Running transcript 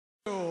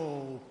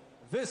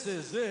This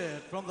is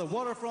it from the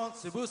waterfront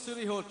Cebu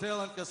City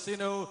Hotel and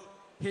Casino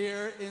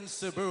here in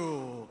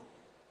Cebu.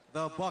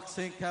 The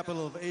boxing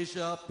capital of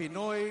Asia,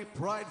 Pinoy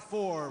Pride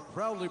 4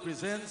 proudly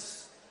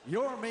presents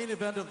your main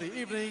event of the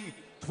evening,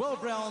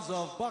 12 rounds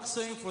of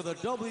boxing for the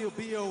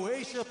WBO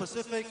Asia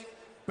Pacific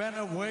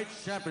Bantamweight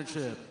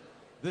Championship.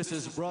 This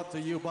is brought to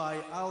you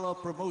by ALA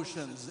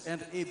Promotions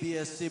and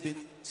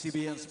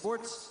ABS-CBN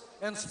Sports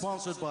and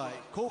sponsored by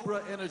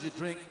Cobra Energy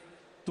Drink,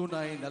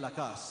 Tunay na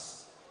Lakas.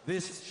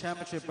 This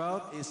championship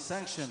bout is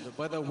sanctioned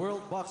by the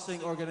World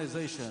Boxing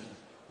Organization.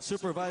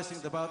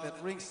 Supervising the bout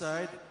at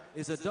ringside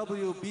is a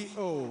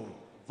WBO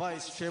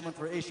Vice Chairman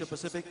for Asia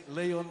Pacific,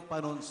 Leon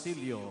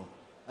Panoncillo.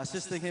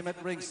 Assisting him at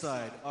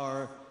ringside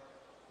are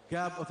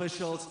GAB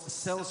officials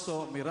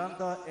Celso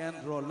Miranda and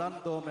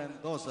Rolando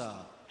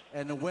Mendoza.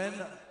 And when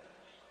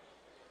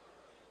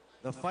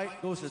the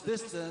fight goes a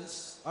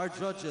distance, our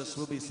judges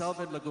will be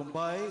Salvin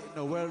Lagumbay,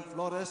 Noel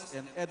Flores,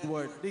 and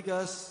Edward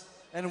Ligas.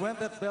 And when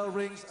that bell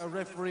rings, our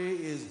referee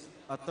is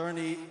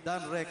attorney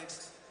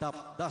Dar-Es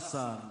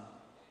Tapdasan.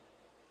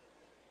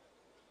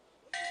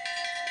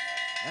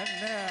 And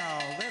now,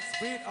 let's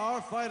meet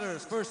our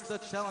fighters. First, the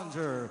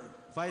challenger.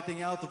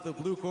 Fighting out of the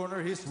blue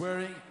corner, he's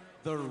wearing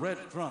the red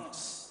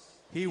trunks.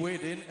 He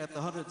weighed in at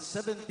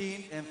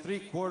 117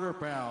 3/4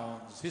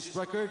 pounds. His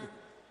record,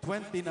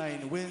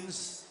 29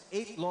 wins,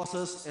 8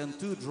 losses, and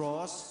 2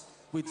 draws,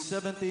 with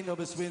 17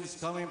 of his wins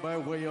coming by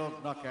way of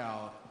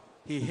knockout.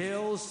 He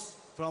hails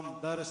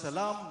from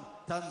Dar-Es-Salaam,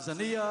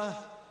 Tanzania,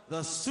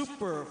 the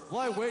super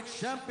flyweight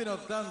champion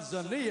of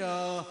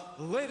Tanzania,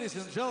 ladies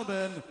and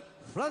gentlemen,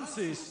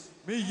 Francis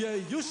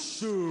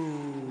Miyeyusho.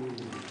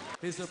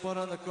 His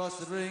opponent across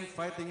the ring,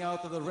 fighting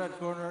out of the red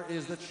corner,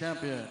 is the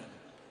champion.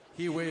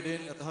 He weighed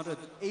in at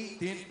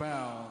 118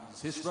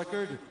 pounds. His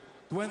record,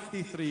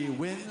 23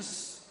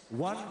 wins,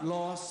 1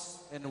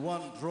 loss, and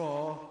 1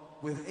 draw,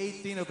 with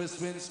 18 of his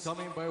wins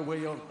coming by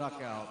way of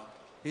knockout.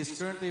 He's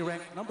currently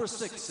ranked number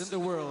 6 in the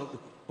world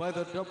by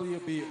the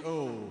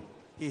WBO.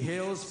 He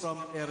hails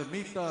from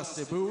Ermita,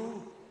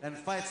 Cebu, and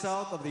fights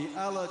out of the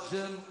ALA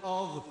Gym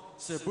of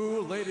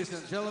Cebu. Ladies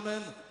and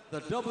gentlemen,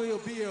 the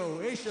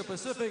WBO Asia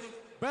Pacific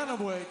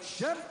Bantamweight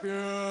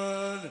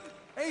Champion,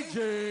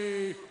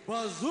 AJ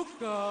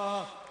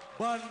Bazooka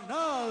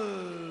Banal.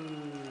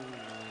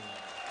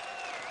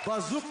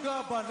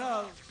 Bazooka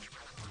Banal.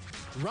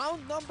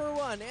 Round number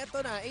 1,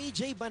 eto na,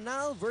 AJ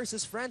Banal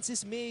versus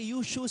Francis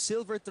Miyeyusho.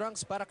 Silver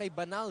trunks para kay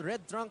Banal,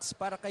 red trunks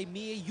para kay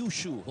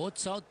Miyeyusho. Both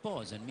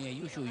southpaws, and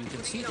Miyeyusho, you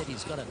can see that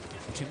he's got a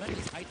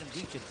tremendous height and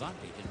reach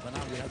advantage, and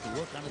Banal will have to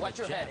work under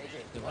the jab.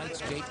 The right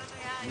straight,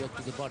 work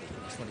to the body.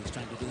 That's what he's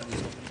trying to do in this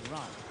opening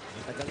round.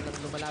 Matagal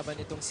nang lumalaban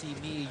itong si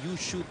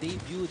Miyeyusho.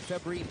 Debuted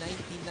February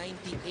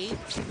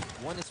 1998.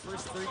 Won his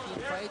first 13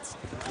 fights.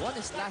 Won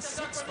his last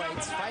 6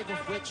 fights, 5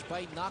 of which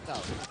by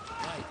knockout.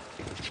 Right.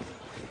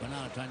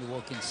 Banal trying to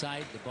walk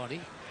inside the body,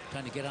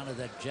 trying to get under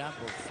that jab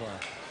of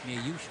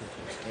Miyeyusho.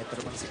 Ito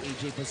naman si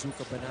AJ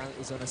Bazooka Banal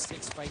is on a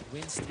 6-fight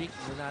win streak.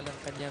 Mula lang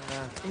kanyang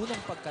unang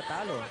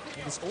pagkatalo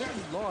in his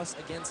only loss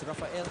against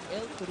Rafael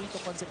El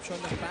Torito Concepcion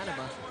ng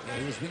Panama.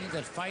 Yeah, he was winning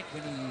that fight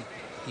when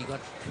he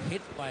got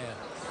hit by a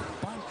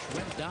punch,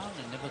 went down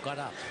and never got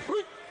up.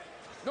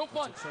 No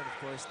punch. Concepcion, of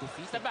course,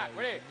 defeated Step back,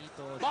 by ready.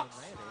 Benito Box.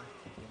 Donaire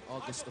in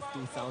August of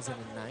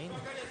 2009.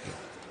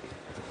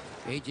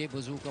 AJ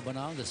Bazooka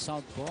Banal, the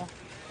southpaw,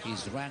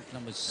 is ranked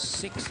number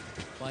 6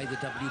 by the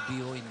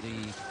WBO in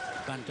the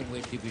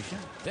Bantamweight division.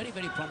 Very,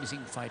 very promising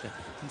fighter.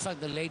 In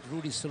fact, the late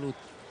Rudy Salute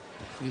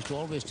used to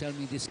always tell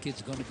me this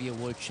kid's going to be a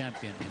world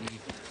champion. And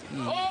he said,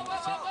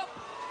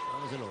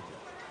 that was a low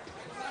blow.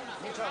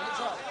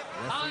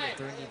 Referee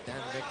attorney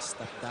Dan-Es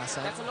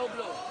Tapdasan. That's a low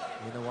blow.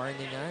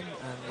 Winawarningan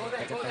ang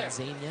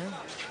taga-Tanzania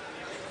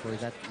for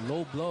that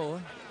low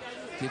blow.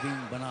 Giving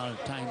Banal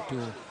time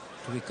to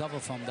recover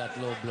from that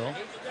low blow.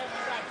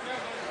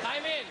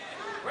 Time in.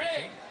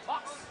 Ready.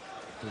 Box.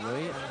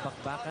 Tuloy ang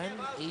bakbakan.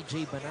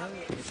 AJ Banal,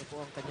 ito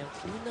po ang kanyang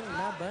unang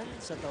laban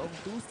sa taong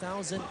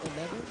 2011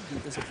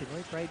 dito sa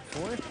Pinoy Pride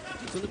 4,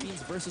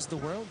 Philippines versus the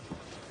World.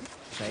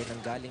 Siya ay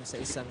nanggaling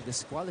sa isang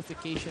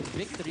disqualification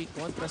victory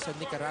kontra sa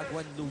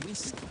Nicaraguan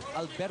Luis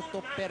Alberto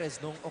Perez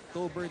noong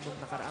October noong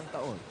nakaraang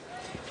taon.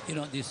 You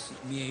know, this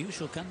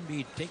Miyeyusho can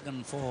be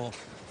taken for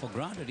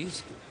granted.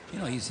 He's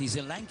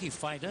a lanky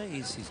fighter.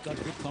 He's got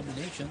good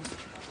combinations.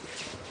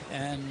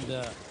 And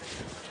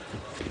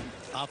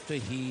after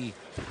he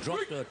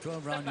dropped a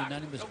 12-round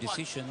unanimous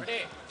decision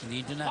in the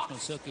international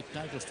circuit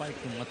title fight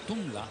to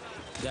Matumla,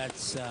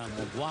 that's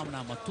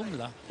Mugwamna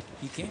Matumla,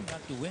 he came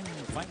back to win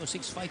 5 or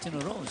 6 fights in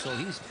a row. So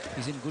he's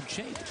in good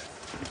shape.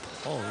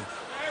 Oh,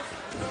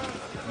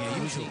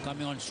 Miyeyusho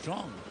coming on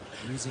strong.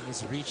 Using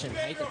his reach and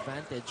height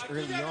advantage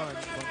early on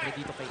kontra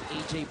dito kay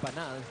AJ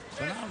Banal.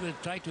 Banal will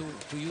try to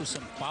use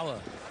some power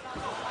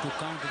to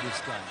counter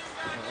this guy.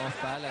 Off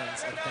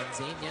balance ang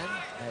Tanzanian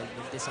dahil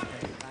mintis ang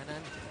kanyang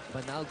kanan.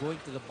 Banal going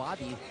to the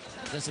body.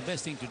 That's the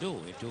best thing to do,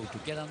 to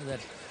get under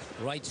that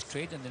right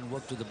straight and then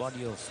work to the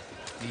body of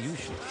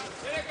Miyeyusho.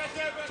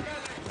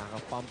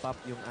 Naka-pump up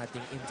yung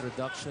ating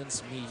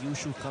introductions.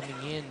 Miyeyusho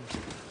coming in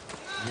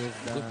With,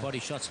 Good body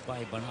shots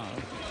by Banal.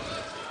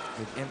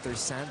 with Enter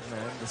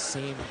Sandman, the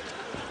same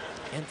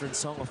entrance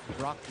song of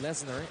Brock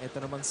Lesnar. Ito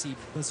naman si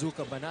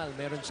Bazooka Banal.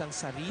 Meron siyang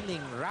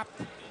sariling rap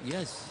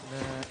Yes. na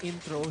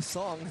intro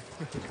song.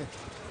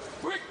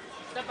 Quick.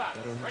 Step back.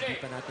 Pero hindi Ready.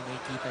 pa natin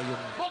nakikita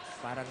yung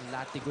parang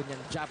latigo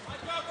niyang jab.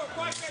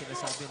 Ang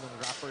sinasabi ng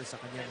rapper sa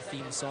kanyang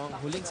theme song.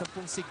 Huling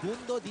 10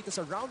 segundo dito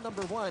sa round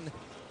number 1.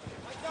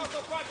 Ito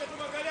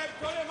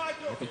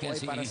You po can ay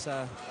see para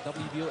sa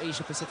WBO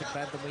Asia Pacific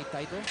Bantamweight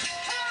title.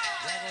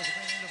 that was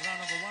the end of round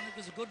number 1. It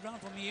was a good round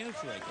for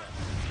Miyeyusho, I guess.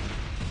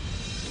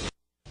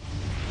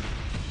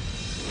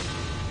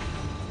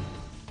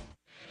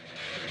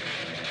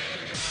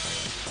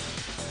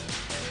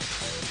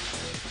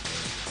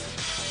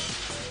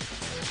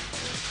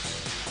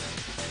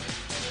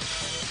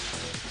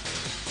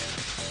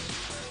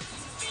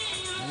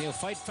 And your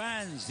fight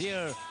fans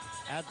here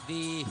at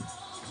the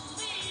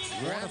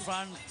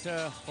Waterfront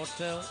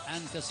Hotel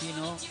and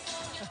Casino.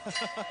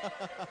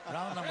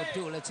 Round number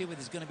 2. Let's see if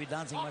it's going to be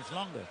dancing much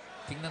longer.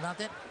 Tingnan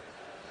natin.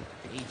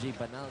 AJ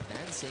Banal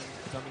dancing,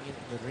 coming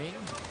into the ring.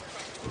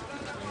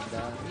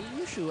 And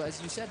Miyeyusho,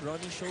 as you said,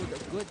 Ronnie showed a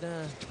good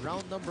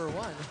round number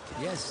 1.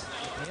 Yes,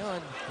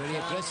 Ngayon, very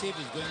aggressive.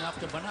 He's going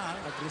after Banal.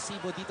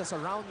 agresibo dito sa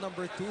round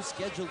number 2,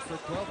 scheduled for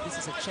 12. This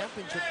is a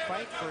championship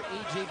fight for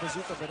AJ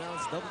Bazooka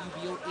Banal's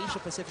WBO Asia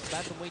Pacific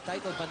Bantamweight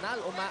title.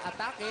 Banal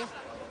umaatake.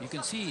 You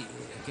can see,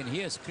 you can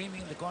hear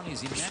screaming in the corner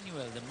is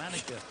Emmanuel, the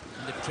manager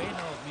and the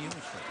trainer of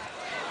Miyeyusho.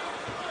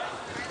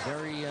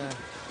 Very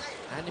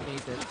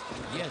animated.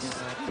 Yes.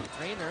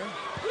 Trainer.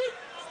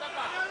 Step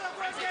back.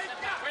 Ready.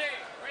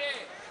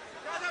 Ready.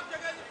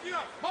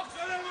 Box.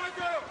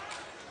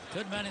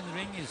 Third man in the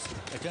ring is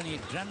attorney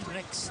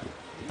Drandrex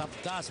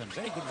Tapdasan.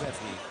 Very good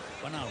referee.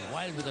 Banal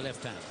wild with the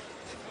left hand.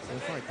 So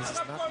far, this is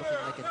not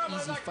looking like an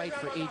easy fight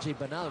for AJ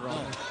Banal,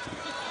 Ron.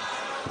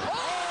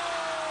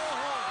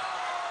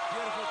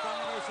 Beautiful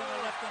combination of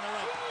left and the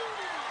right.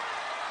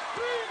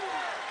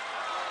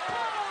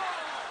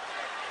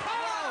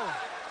 Wow!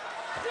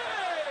 6,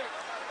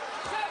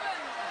 7,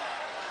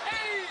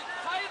 8.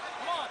 Tight.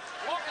 Come on.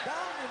 Walk it.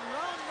 Down in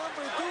round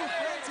number 2,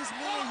 Francis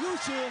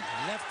Miyeyusho.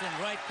 Left and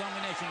right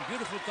combination.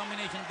 Beautiful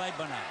combination by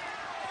Banal.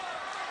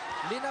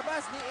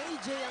 Linabas ni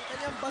AJ ang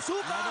kanyang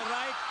bazooka. Another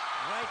right.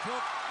 Right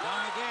hook.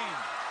 Down again.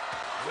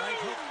 Right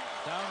hook.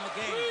 Down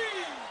again.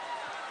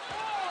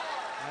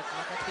 At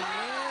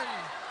nakatingin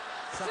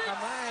sa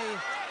kamay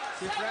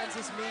si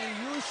Francis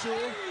Miyeyusho.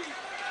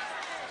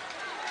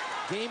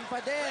 Game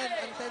pa din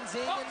ang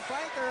Tanzanian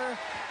fighter.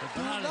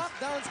 Two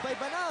knockdowns by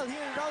Banal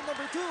here in round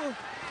number 2.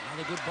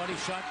 Another good body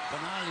shot.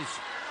 Banal is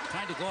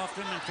trying to go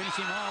after him and finish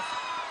him off.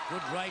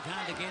 Good right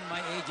hand again by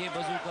AJ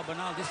Bazooka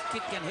Banal. This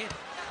kick can hit.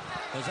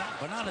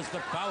 Banal has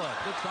got power.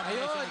 Good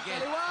combination Ayun, again.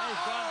 kaliwa. Has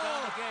gone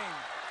down again.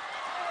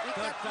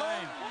 Third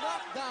time.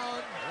 Knockdown.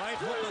 Right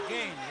hook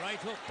again.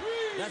 Right hook.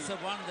 That's the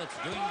one that's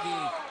doing the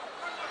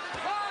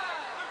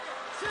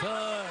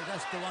third.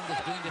 That's the one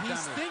that's doing the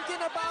He's damage.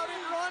 thinking about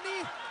it,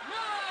 Ronnie. 9,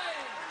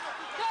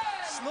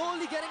 10.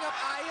 Slowly getting up.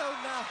 Ayaw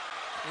na.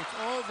 It's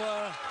over.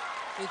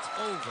 It's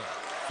over.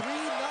 3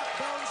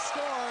 knockdowns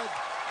scored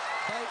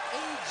by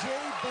AJ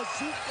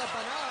Bazooka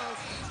Banal.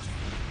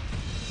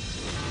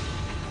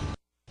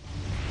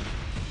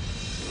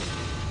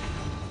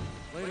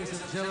 Ladies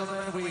and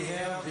gentlemen, we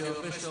have the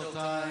official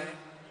time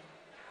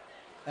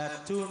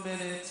at 2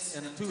 minutes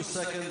and 2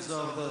 seconds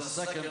of the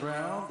second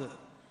round.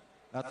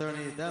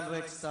 Attorney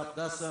Drandrex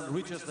Tapdasan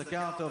reaches the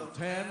count of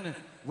 10.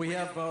 We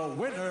have a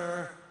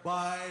winner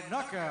by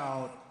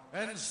knockout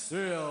and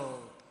still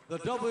the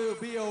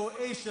WBO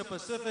Asia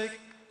Pacific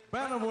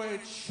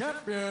Bantamweight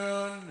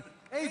champion,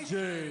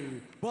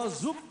 AJ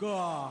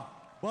Bazooka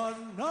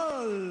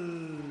Banal.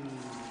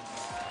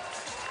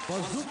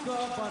 Bazooka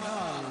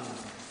Banal.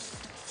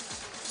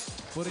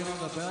 Putting on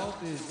the belt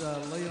is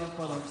Leon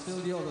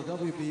Paloncillo of the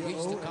WBO.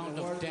 Reached the count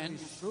of 10.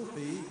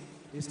 Trophy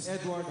is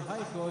Edward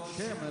Heiko,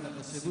 chairman of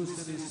the Cebu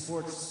City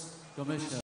Sports Commission.